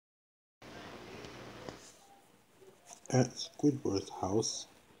at Squidward's house.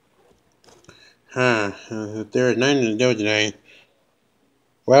 There is nothing to do today.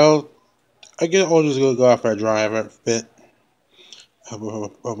 Well, I guess I'll just go out for a drive a bit. I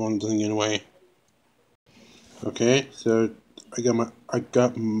want to get away. Okay, so I got my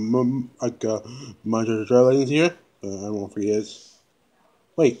driver's license here. I won't forget.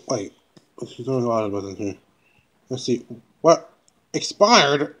 Wait. There's a lot of buttons here. Let's see. What?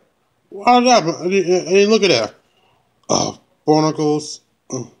 Expired? What happened? I didn't look at that. Oh, barnacles.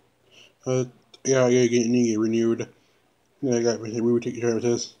 Oh, yeah, I need to get renewed. Yeah, I got renewed take your driver's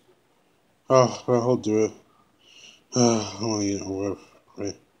test. Oh, well, I'll do it. I want to get over.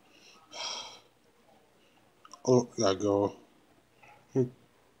 Right. Oh, I gotta go.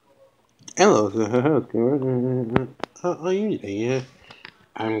 Hello, sir. How's it going? How are you today? Yeah,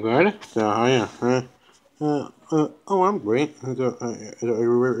 I'm good. So, how are you? Oh, I'm great. So,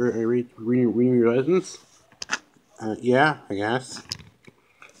 reading your license? Yeah, I guess.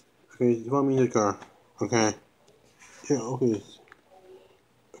 Okay, you want me in the car? Okay. Yeah, okay.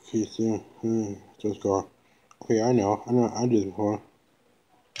 Okay, so, let's go. Okay, I know, I did this before.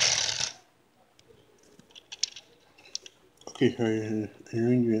 Okay,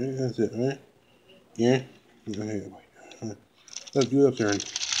 that's it, right? Yeah? Okay, let's do the turn.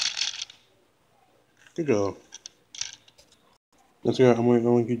 Good job. Let's go, I'm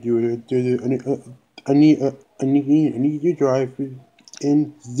going to do it. I need you to drive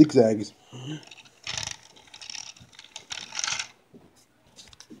in zigzags.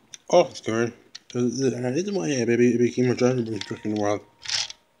 Oh, it's good. This is why I became a driver in the world.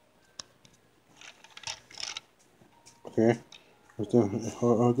 Okay.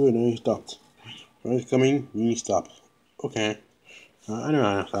 Oh, good. Now you stopped. When it's coming, you need to stop. Okay. I know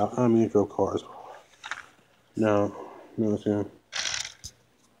how to stop. I don't mean to throw cars. No, it's gonna.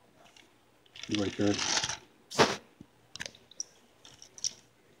 Right there.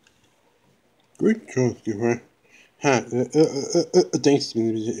 Great choice, right? Thanks,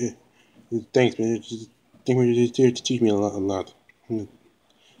 man. Thanks, man. Thank you to teach me a lot.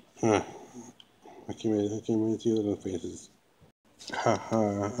 I can't really see the little faces.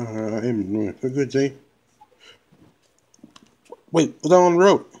 I'm doing a good day. Wait, what's on the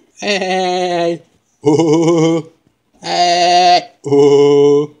road? Hey! Oh! Hey!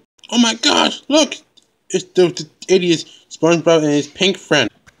 Oh! Oh my gosh! Look, it's the idiot SpongeBob and his pink friend.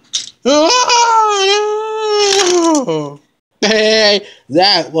 Oh! Hey,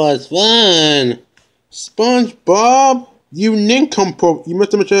 that was fun! SpongeBob, you nincompoop! You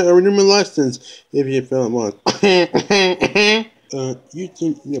must have a renewal license if you fell at once. You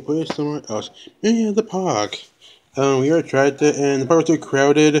think you put it somewhere else? Yeah, the park. We are attracted, and the park was too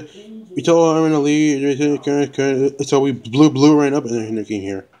crowded. We told her to leave, so we blew right up, and they're looking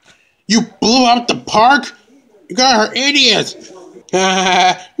here. You blew up the park? You got her idiots!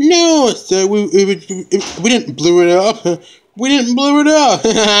 No, sir, we didn't blow it up. We didn't blow it up.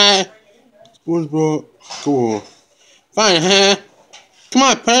 SpongeBob, cool. Fine, huh? Come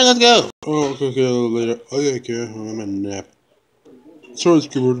on, parent, let's go. Oh, okay, a little later. Okay, I'm a nap. Sorry,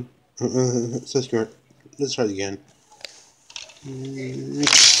 Squidward. Let's try it again.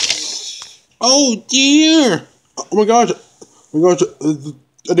 Oh dear! Oh my gosh! I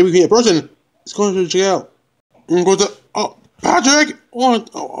think we can get a person. Let's go to check out. Oh, Patrick!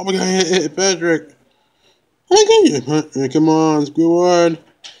 Oh my god, Patrick! Oh my god! Come on, Squidward.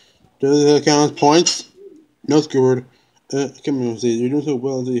 Does it count as points? No, Squidward. Come on, see, you're doing so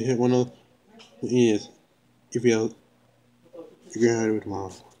well until you hit one of the ears. If you fail, you're gonna have to do it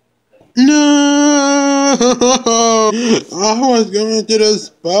tomorrow. No! I was going to the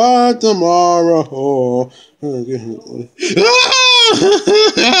spa tomorrow.